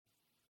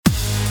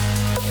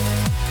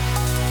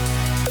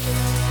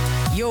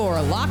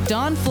are Locked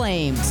On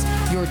Flames,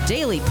 your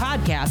daily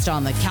podcast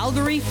on the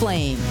Calgary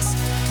Flames.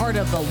 Part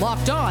of the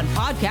Locked On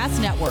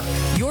Podcast Network,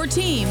 your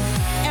team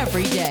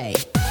every day.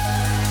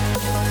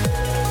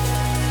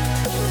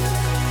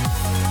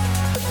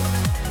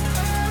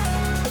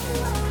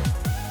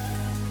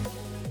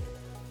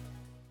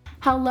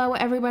 Hello,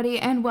 everybody,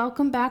 and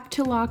welcome back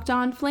to Locked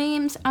On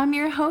Flames. I'm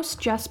your host,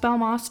 Jess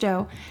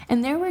Belmosto,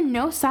 and there were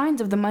no signs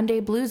of the Monday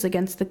Blues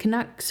against the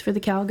Canucks for the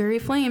Calgary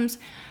Flames.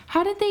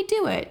 How did they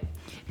do it?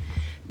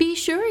 Be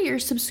sure you're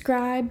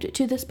subscribed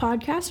to this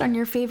podcast on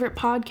your favorite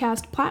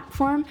podcast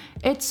platform.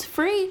 It's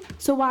free,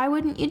 so why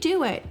wouldn't you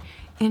do it?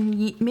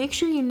 And make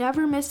sure you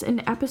never miss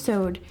an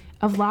episode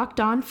of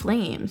Locked On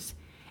Flames.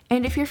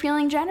 And if you're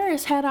feeling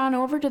generous, head on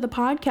over to the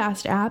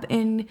podcast app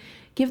and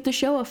give the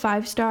show a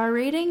 5-star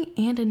rating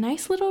and a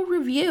nice little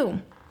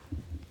review.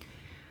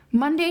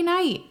 Monday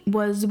night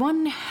was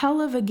one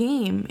hell of a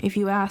game, if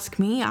you ask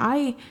me.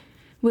 I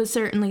was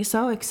certainly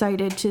so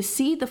excited to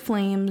see the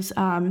Flames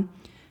come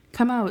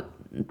out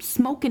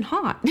smoking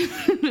hot.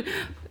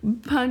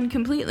 Pun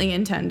completely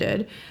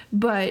intended.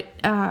 But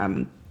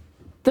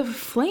the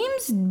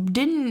Flames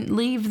didn't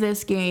leave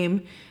this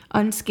game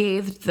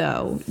unscathed,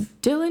 though.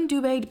 Dylan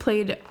Dubé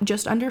played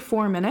just under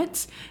 4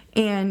 minutes,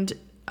 and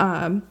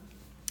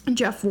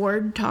Jeff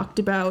Ward talked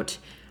about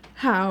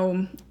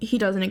how he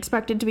doesn't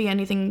expect it to be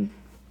anything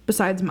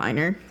besides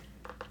minor.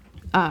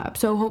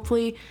 So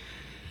hopefully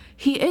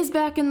he is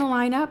back in the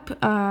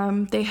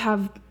lineup. They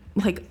have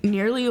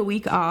nearly a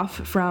week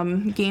off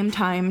from game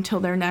time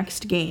till their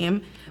next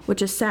game,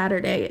 which is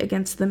Saturday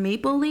against the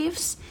Maple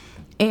Leafs.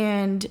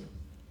 And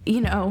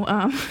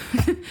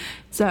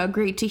it's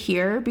great to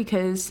hear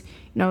because,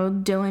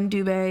 Dylan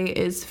Dubé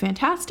is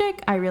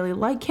fantastic. I really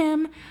like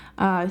him.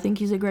 I think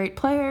he's a great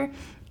player.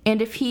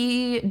 And if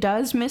he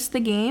does miss the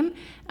game,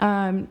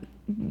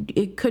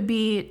 it could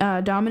be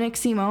Dominic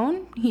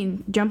Simon. He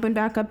jumping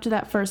back up to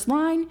that first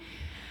line.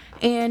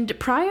 And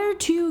prior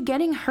to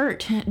getting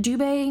hurt,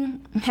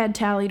 Dubé had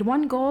tallied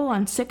 1 goal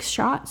on 6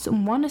 shots,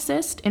 1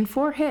 assist, and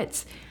 4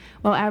 hits,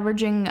 while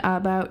averaging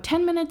about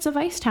 10 minutes of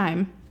ice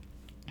time.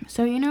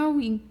 So,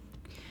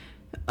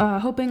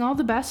 hoping all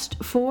the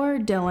best for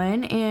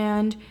Dylan,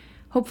 and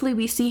hopefully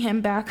we see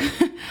him back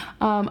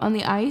on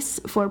the ice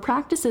for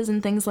practices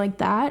and things like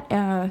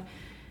that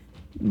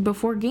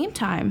before game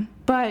time.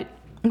 But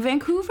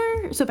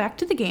so back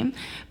to the game,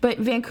 but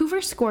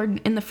Vancouver scored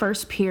in the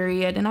first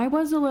period, and I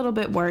was a little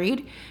bit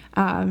worried.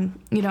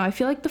 I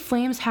feel like the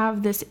Flames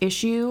have this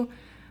issue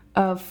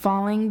of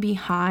falling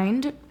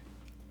behind.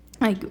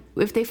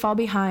 If they fall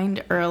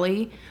behind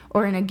early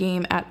or in a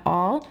game at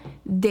all,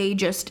 they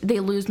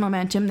lose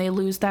momentum, they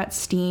lose that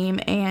steam,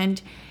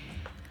 and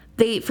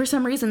for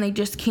some reason, they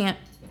just can't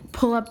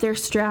pull up their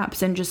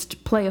straps and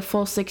just play a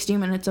full 60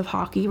 minutes of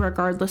hockey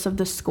regardless of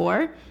the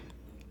score.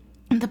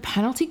 The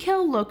penalty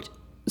kill looked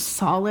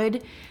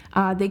solid.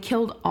 They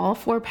killed all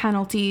 4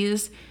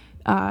 penalties.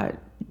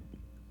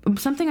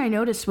 Something I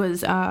noticed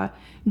was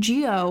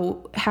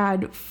Gio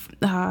had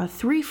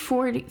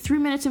 3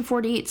 minutes and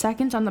 48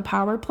 seconds on the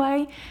power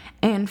play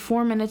and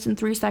 4 minutes and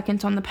 3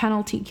 seconds on the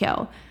penalty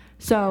kill.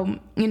 So,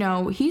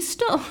 he's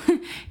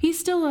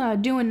still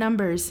doing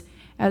numbers,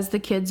 as the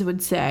kids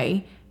would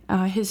say.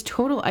 His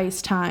total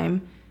ice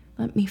time,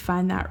 let me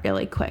find that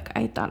really quick.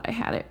 I thought I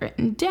had it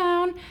written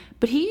down,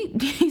 but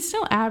he's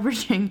still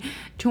averaging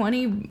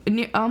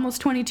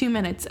almost 22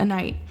 minutes a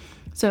night.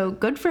 So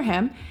good for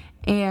him.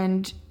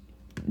 And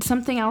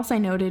something else I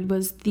noted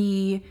was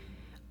the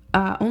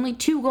only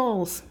 2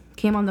 goals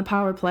came on the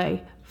power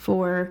play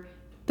for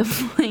the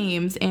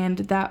Flames, and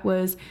that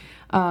was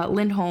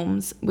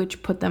Lindholm's,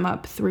 which put them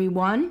up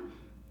 3-1.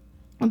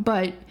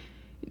 But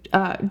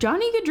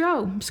Johnny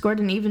Gaudreau scored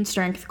an even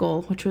strength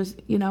goal, which was,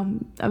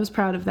 I was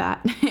proud of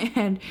that.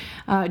 And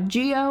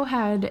Gio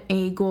had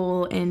a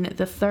goal in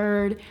the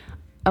third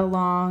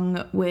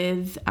along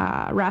with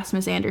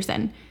Rasmus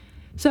Andersson.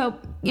 So,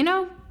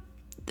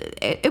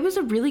 it was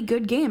a really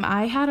good game.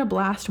 I had a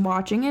blast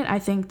watching it. I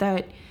think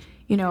that,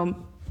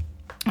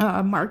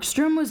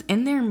 Markstrom was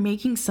in there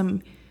making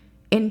some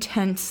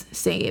intense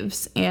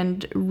saves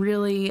and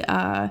really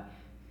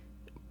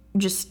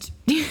just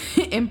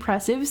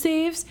impressive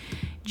saves.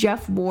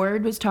 Jeff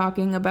Ward was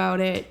talking about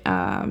it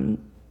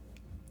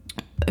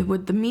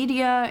with the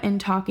media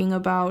and talking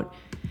about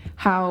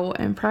how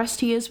impressed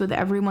he is with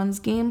everyone's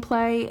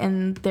gameplay,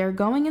 and they're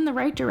going in the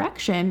right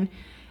direction.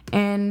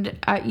 And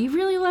you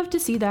really love to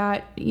see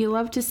that. You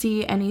love to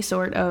see any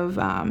sort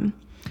of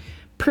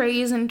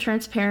praise and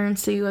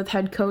transparency with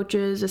head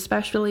coaches,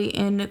 especially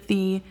in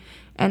the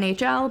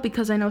NHL,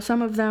 because I know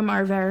some of them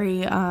are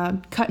very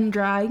cut and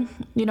dry.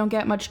 You don't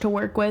get much to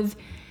work with.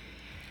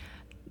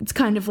 It's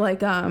kind of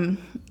like,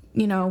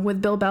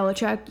 with Bill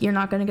Belichick, you're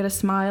not going to get a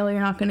smile. You're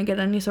not going to get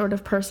any sort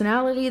of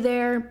personality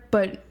there.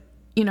 But,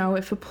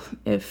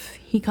 if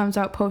he comes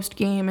out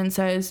post-game and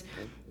says,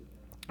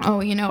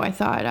 I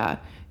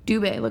thought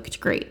Dubé looked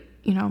great.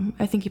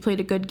 I think he played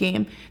a good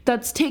game.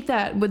 Take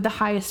that with the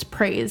highest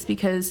praise,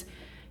 because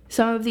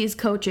some of these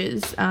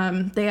coaches,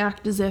 they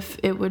act as if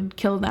it would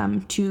kill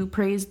them to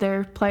praise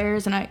their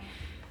players. And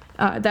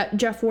that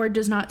Jeff Ward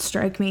does not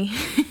strike me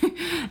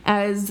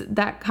as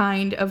that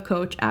kind of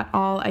coach at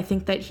all. I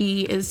think that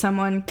he is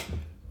someone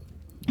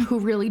who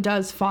really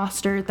does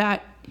foster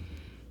that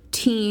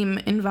team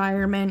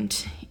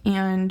environment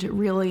and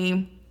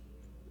really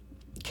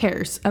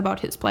cares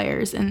about his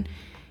players. And,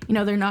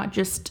 they're not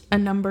just a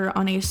number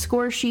on a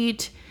score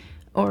sheet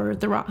or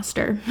the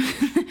roster.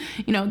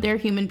 They're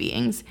human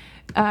beings.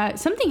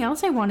 Something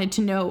else I wanted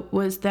to note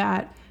was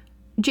that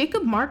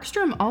Jacob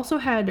Markstrom also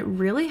had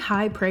really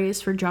high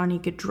praise for Johnny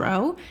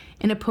Gaudreau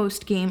in a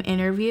post-game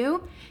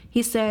interview.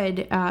 He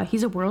said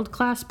he's a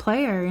world-class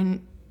player,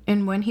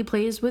 and when he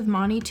plays with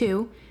Monty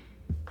too,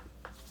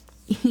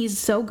 he's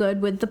so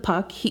good with the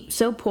puck, he's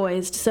so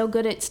poised, so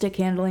good at stick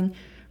handling,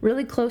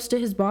 really close to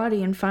his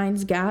body and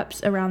finds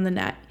gaps around the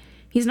net.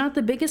 He's not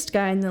the biggest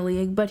guy in the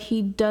league, but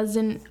he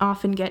doesn't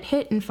often get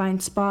hit and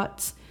find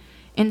spots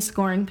in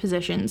scoring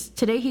positions.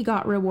 Today he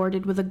got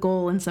rewarded with a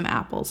goal and some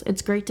apples.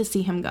 It's great to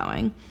see him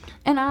going.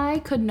 And I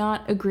could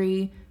not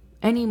agree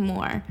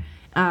anymore.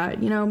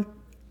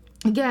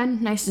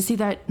 Again, nice to see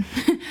that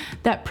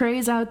that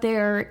praise out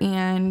there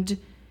and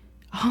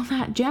all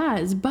that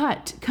jazz.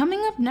 But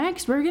coming up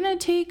next, we're going to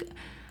take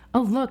a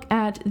look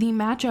at the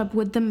matchup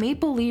with the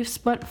Maple Leafs.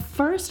 But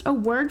first, a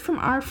word from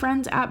our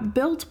friends at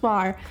Built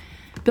Bar.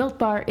 Built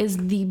Bar is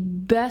the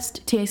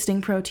best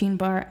tasting protein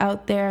bar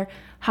out there.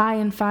 High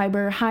in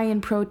fiber, high in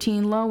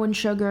protein, low in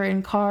sugar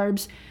and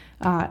carbs.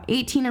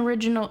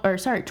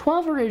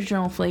 12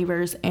 original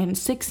flavors and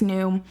 6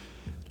 new.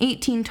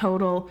 18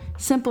 total.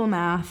 Simple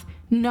math.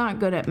 Not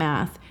good at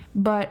math.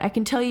 But I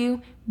can tell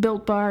you,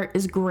 Built Bar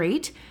is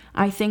great.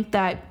 I think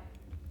that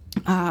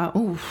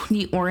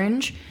the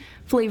orange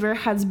flavor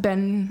has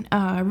been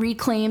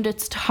reclaimed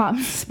its top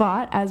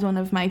spot as one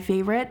of my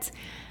favorites.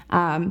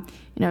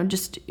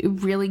 Just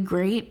really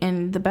great.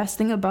 And the best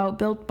thing about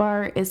Built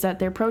Bar is that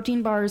their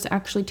protein bars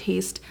actually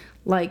taste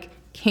like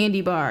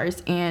candy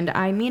bars. And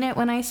I mean it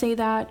when I say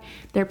that.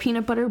 Their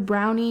peanut butter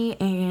brownie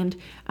and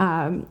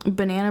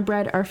banana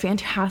bread are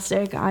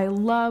fantastic. I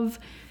love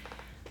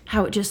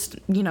how it just,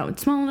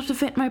 it's small enough to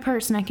fit in my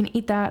purse and I can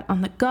eat that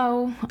on the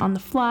go, on the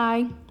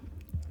fly.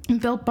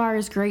 Built Bar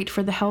is great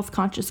for the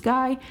health-conscious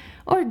guy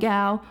or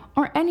gal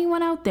or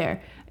anyone out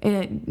there.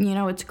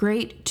 It's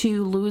great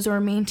to lose or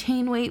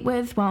maintain weight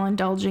with while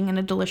indulging in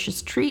a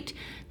delicious treat.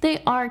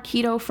 They are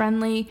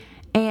keto-friendly,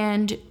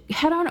 and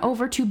head on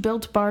over to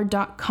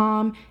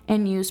BuiltBar.com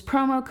and use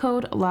promo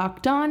code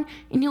LOCKEDON,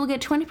 and you'll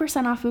get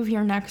 20% off of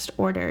your next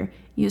order.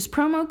 Use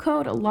promo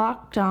code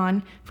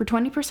LOCKEDON for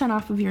 20%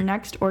 off of your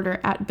next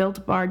order at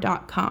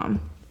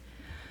BuiltBar.com.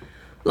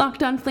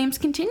 Locked On Flames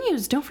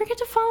continues. Don't forget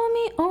to follow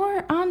me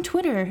on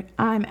Twitter.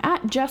 I'm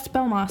at Jess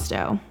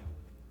Belmosto.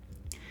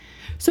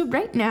 So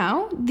right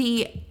now,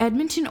 the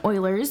Edmonton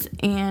Oilers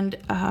and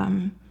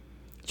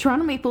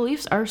Toronto Maple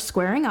Leafs are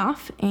squaring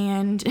off,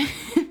 and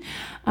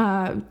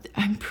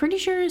I'm pretty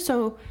sure,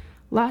 so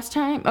last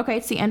time, okay,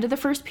 it's the end of the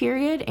first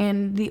period,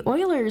 and the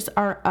Oilers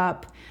are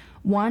up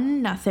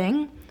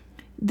 1-0.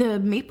 The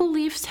Maple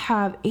Leafs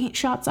have 8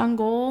 shots on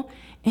goal,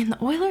 and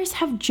the Oilers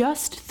have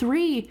just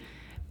 3,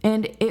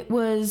 and it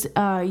was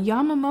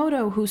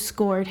Yamamoto who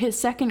scored his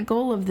second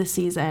goal of the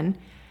season.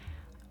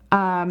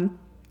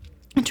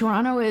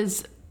 Toronto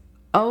is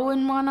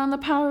 0-1 on the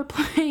power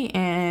play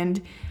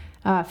and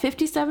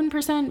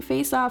 57%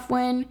 face-off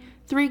win,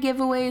 3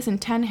 giveaways,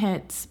 and 10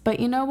 hits. But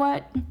you know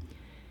what?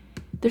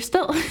 They're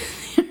still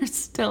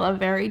a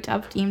very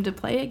tough team to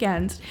play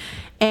against.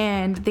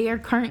 And they are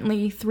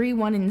currently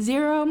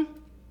 3-1-0.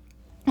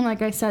 And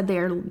like I said, they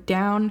are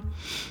down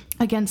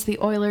against the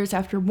Oilers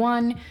after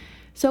 1.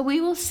 So we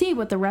will see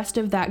what the rest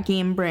of that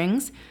game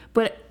brings.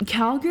 But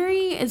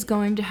Calgary is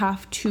going to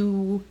have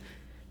to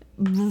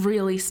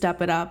really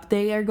step it up.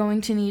 They are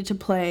going to need to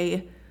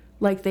play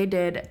like they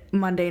did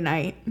Monday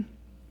night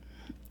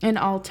in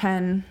all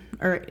 10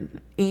 or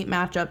 8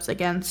 matchups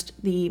against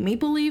the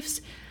Maple Leafs.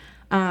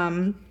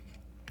 Their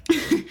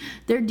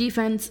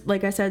defense,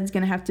 like I said, is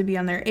going to have to be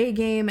on their A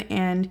game,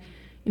 and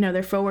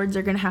their forwards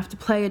are going to have to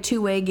play a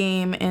two-way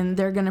game, and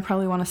they're going to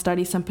probably want to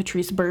study some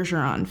Patrice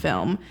Bergeron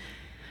film.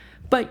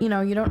 But, you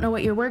don't know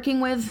what you're working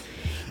with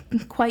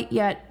quite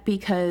yet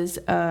because,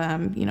 we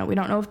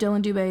don't know if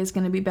Dylan Dubé is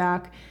going to be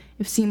back,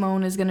 if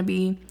Simone is going to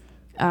be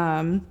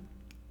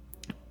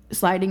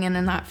sliding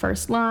in that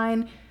first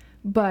line.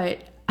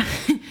 But,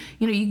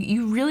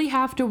 you really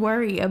have to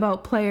worry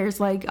about players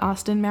like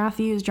Austin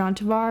Matthews, John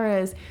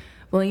Tavares,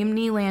 William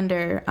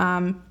Nylander,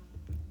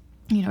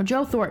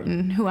 Joe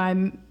Thornton, who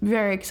I'm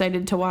very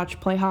excited to watch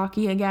play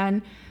hockey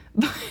again.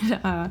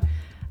 But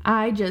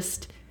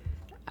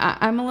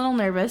I'm a little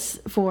nervous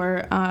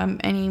for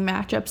any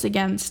matchups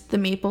against the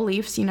Maple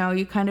Leafs.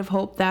 You kind of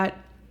hope that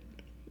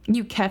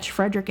you catch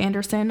Frederik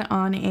Andersen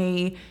on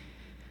a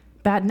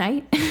bad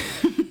night,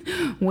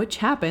 which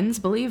happens,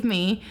 believe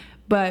me.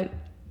 But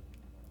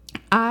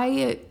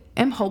I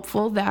am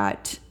hopeful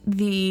that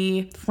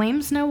the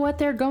Flames know what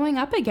they're going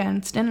up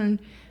against, and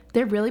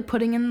they're really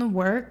putting in the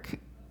work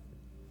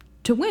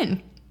to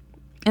win.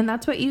 And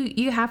that's what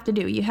you have to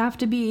do. You have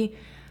to be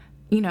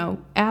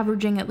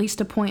averaging at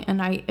least a point a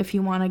night if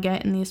you want to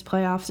get in these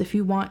playoffs, if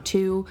you want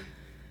to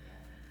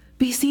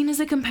be seen as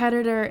a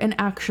competitor and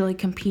actually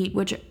compete,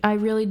 which I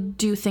really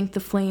do think the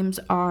Flames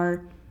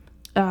are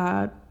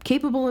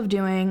capable of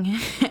doing.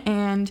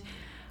 And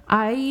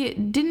I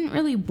didn't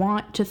really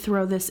want to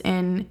throw this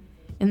in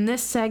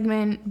this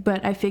segment,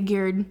 but I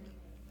figured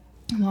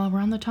while we're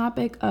on the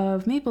topic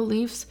of Maple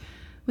Leafs,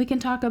 we can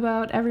talk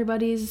about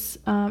everybody's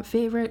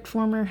favorite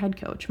former head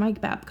coach,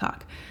 Mike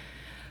Babcock.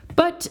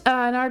 But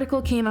an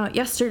article came out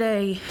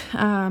yesterday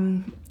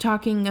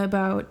talking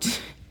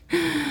about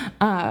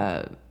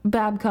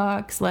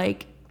Babcock's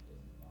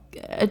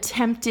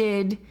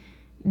attempted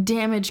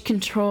damage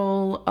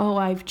control. Oh,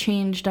 I've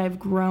changed, I've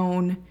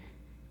grown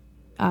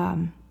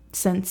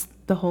since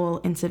the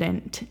whole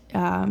incident.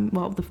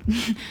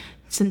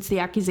 Since the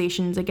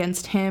accusations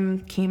against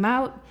him came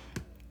out.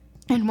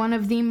 And one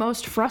of the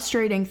most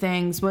frustrating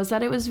things was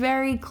that it was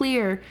very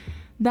clear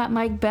that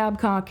Mike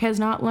Babcock has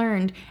not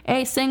learned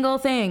a single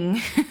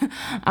thing.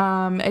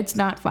 It's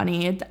not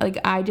funny. It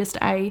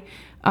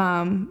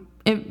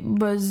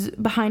was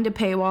behind a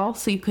paywall,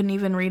 so you couldn't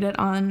even read it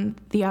on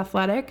The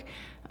Athletic.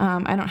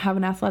 I don't have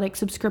an Athletic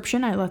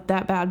subscription. I let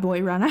that bad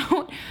boy run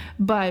out.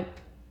 But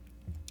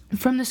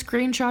from the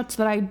screenshots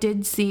that I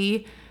did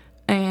see,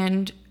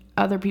 and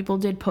other people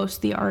did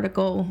post the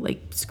article,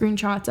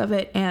 screenshots of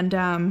it, and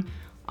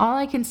all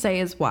I can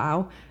say is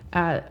wow.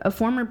 A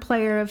former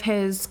player of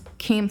his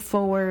came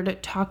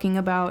forward talking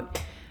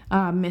about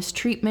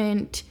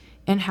mistreatment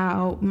and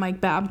how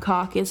Mike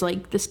Babcock is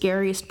the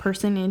scariest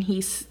person, and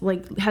he's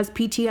has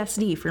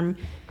PTSD from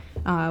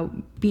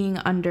being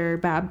under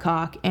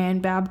Babcock.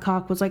 And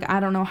Babcock was like, I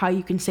don't know how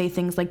you can say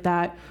things like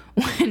that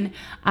when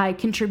I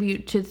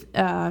contribute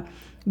to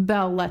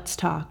Bell Let's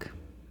Talk.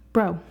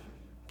 Bro,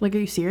 are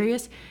you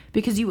serious?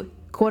 Because you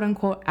quote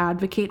unquote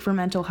advocate for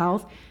mental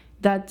health,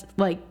 that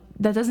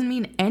doesn't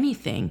mean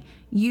anything.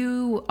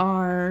 You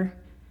are,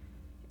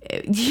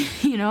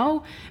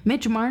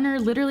 Mitch Marner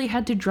literally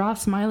had to draw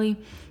smiley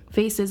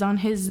faces on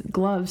his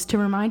gloves to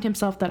remind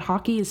himself that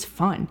hockey is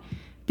fun,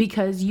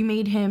 because you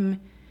made him,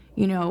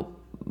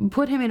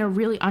 put him in a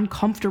really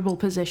uncomfortable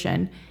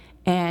position.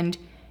 And,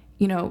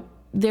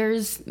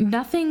 there's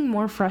nothing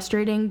more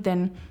frustrating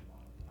than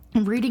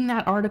reading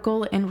that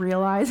article and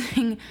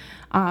realizing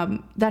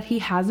that he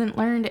hasn't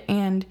learned,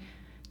 and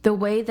the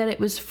way that it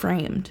was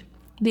framed.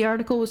 The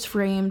article was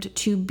framed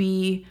to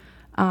be,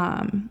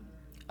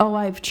 oh,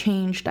 I've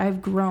changed,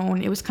 I've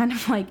grown. It was kind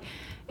of I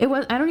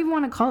don't even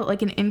want to call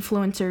it an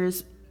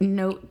influencer's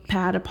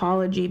notepad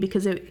apology,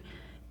 because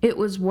it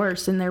was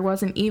worse, and there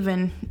wasn't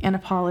even an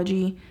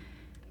apology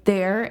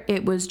there.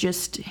 It was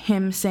just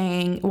him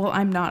saying, well,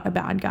 I'm not a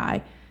bad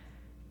guy.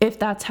 If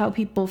that's how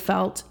people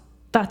felt,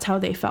 that's how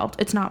they felt.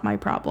 It's not my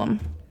problem.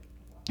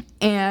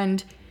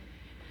 And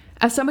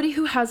as somebody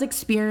who has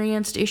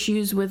experienced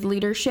issues with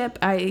leadership,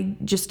 I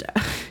just,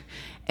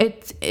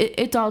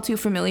 it's all too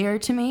familiar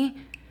to me,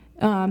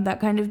 that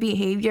kind of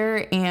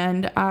behavior.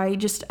 And I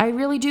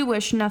really do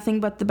wish nothing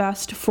but the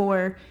best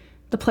for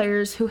the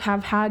players who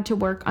have had to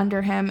work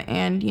under him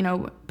and,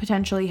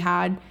 potentially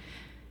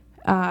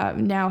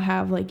now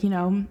have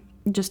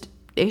just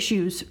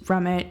issues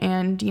from it.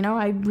 And,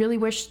 I really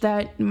wish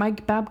that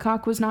Mike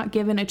Babcock was not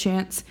given a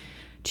chance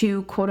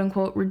to quote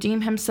unquote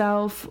redeem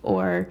himself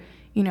or,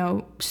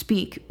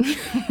 speak.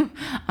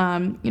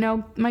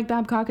 Mike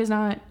Babcock is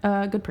not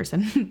a good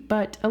person,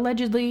 but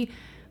allegedly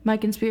my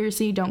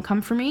conspiracy don't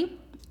come for me.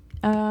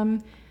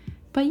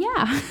 But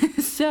yeah,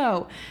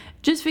 so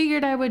just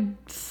figured I would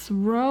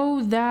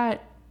throw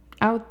that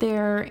out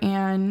there.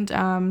 And,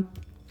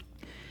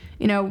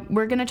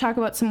 we're going to talk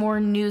about some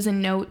more news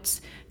and notes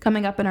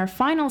coming up in our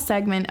final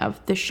segment of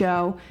the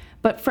show.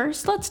 But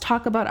first, let's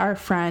talk about our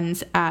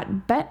friends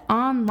at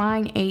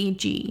BetOnline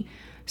AG.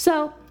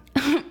 So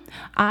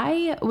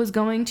I was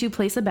going to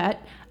place a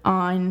bet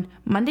on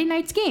Monday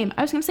night's game.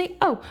 I was going to say,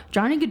 oh,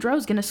 Johnny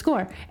Gaudreau's going to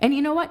score. And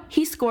you know what?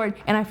 He scored,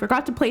 and I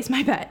forgot to place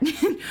my bet.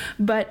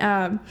 But,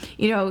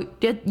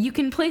 you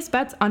can place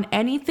bets on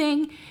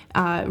anything,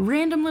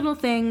 random little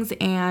things,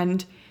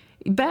 and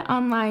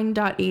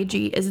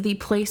betonline.ag is the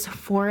place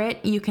for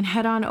it. You can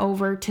head on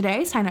over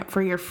today, sign up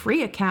for your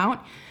free account,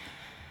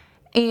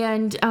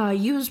 and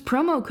use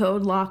promo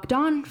code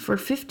LOCKEDON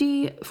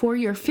for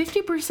your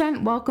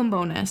 50% welcome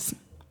bonus.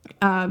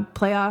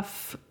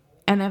 NFL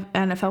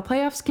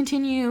playoffs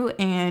continue,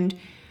 and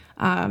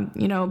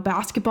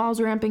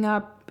basketball's ramping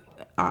up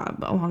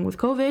along with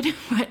COVID.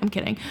 But I'm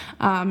kidding.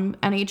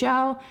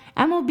 NHL,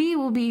 MLB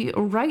will be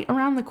right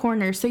around the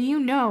corner, so you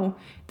know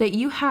that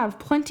you have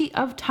plenty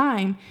of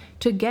time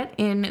to get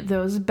in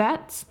those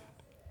bets.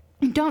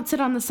 Don't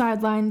sit on the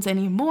sidelines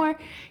anymore.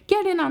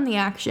 Get in on the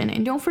action,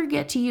 and don't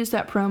forget to use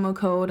that promo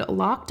code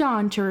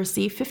LOCKEDON to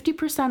receive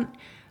 50%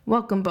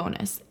 welcome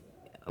bonus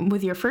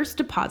with your first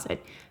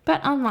deposit.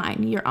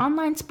 BetOnline, your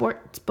online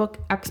sportsbook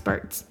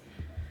experts.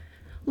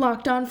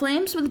 Locked On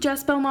Flames with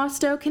Jess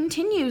Belmosto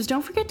continues.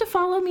 Don't forget to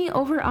follow me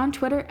over on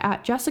Twitter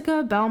at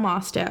Jessica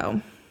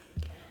Belmosto.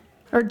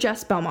 Or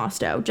Jess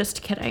Belmosto.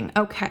 Just kidding.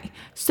 Okay.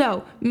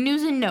 So,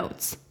 news and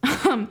notes.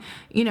 When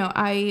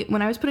I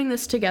was putting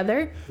this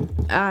together,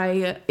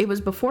 it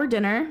was before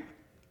dinner,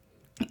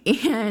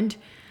 and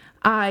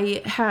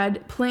I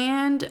had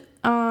planned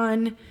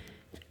on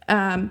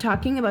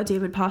talking about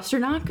David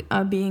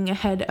Pastrnak being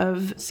ahead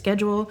of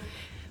schedule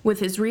with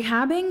his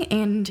rehabbing,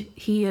 and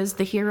he is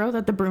the hero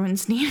that the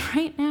Bruins need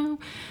right now.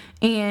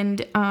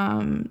 And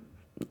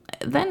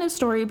then a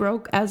story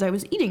broke as I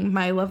was eating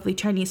my lovely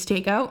Chinese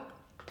takeout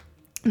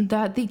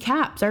that the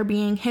Caps are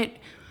being hit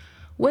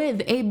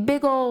with a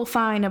big ol'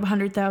 fine of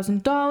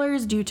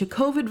 $100,000 due to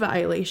COVID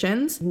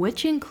violations,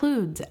 which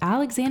includes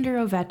Alexander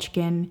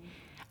Ovechkin,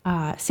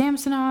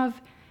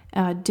 Samsonov,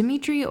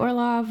 Dmitry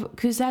Orlov,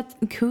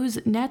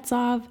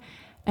 Kuznetsov,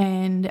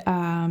 and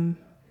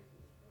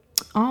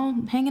all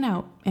hanging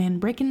out and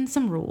breaking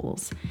some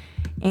rules.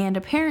 And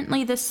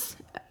apparently this,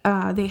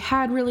 they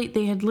had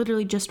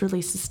literally just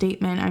released a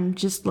statement. I'm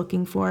just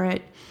looking for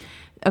it.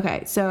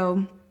 Okay,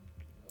 so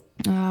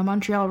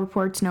Montreal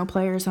reports no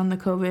players on the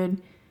COVID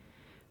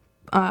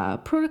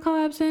protocol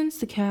absence.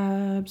 The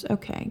Cabs.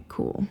 Okay,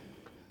 cool.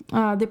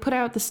 They put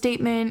out the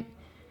statement.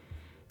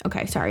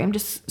 Okay, sorry. I'm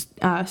just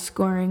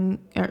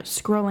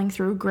scrolling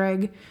through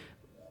Greg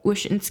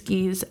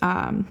Wyshynski's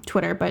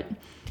Twitter, but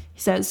he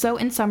says, so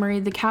in summary,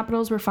 the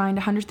Capitals were fined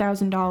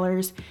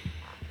 $100,000,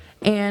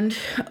 and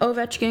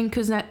Ovechkin,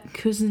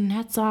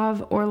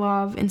 Kuznetsov,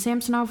 Orlov, and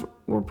Samsonov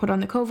were put on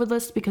the COVID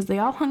list because they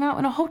all hung out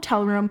in a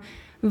hotel room,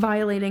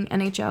 violating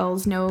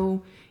NHL's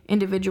no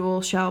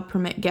individual shall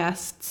permit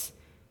guests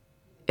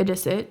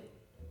illicit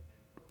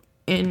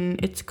in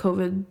its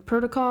COVID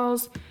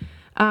protocols.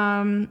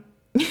 Oh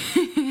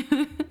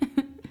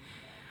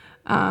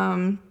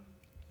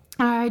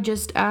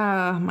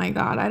my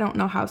God, I don't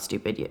know how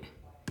stupid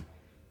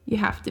you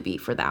have to be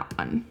for that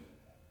one.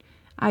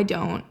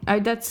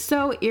 That's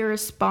so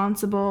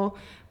irresponsible,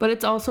 but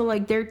it's also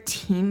like they're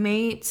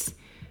teammates.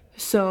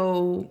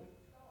 So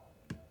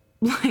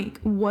like,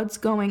 what's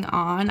going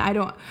on?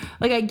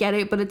 I get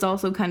it, but it's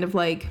also kind of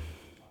like,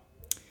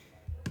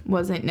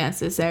 wasn't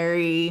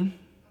necessary.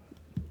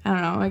 I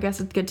don't know. I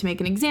guess it's good to make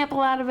an example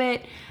out of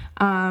it.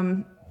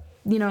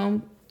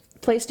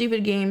 Play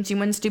stupid games, you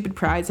win stupid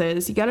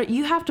prizes.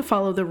 You have to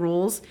follow the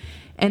rules,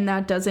 and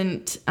that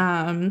doesn't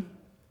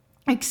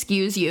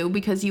excuse you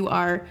because you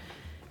are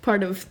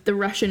part of the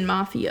Russian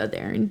mafia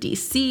there in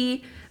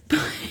DC.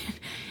 But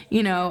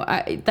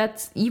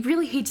you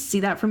really hate to see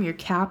that from your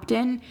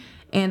captain,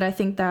 and I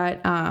think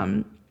that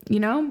I'm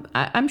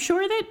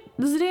sure that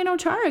Zdeno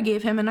Chara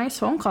gave him a nice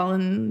phone call,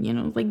 and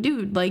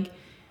dude,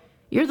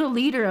 you're the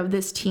leader of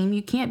this team.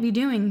 You can't be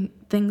doing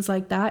things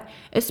like that,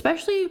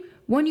 especially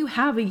when you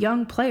have a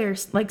young player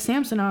like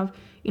Samsonov,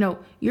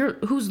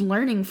 who's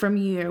learning from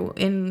you,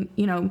 and,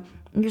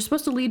 you're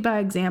supposed to lead by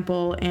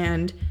example.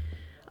 And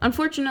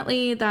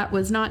unfortunately, that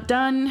was not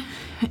done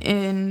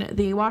in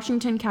the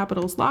Washington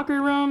Capitals locker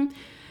room.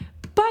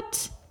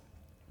 But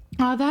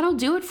that'll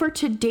do it for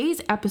today's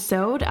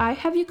episode. I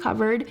have you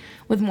covered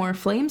with more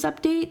Flames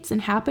updates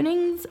and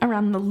happenings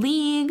around the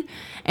league.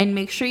 And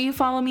make sure you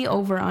follow me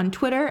over on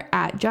Twitter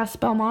at Jess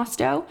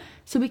Belmosto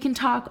so we can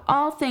talk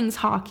all things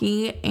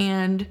hockey,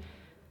 and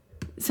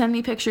send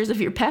me pictures of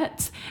your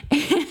pets.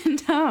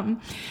 And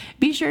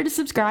be sure to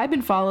subscribe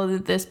and follow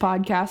this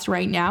podcast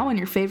right now on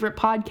your favorite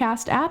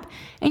podcast app,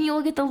 and you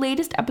will get the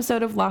latest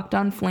episode of Locked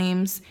On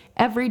Flames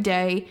every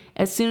day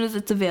as soon as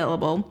it's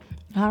available.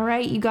 All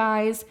right, you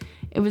guys,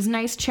 it was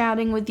nice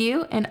chatting with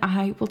you, and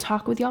I will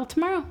talk with y'all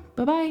tomorrow.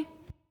 Bye-bye.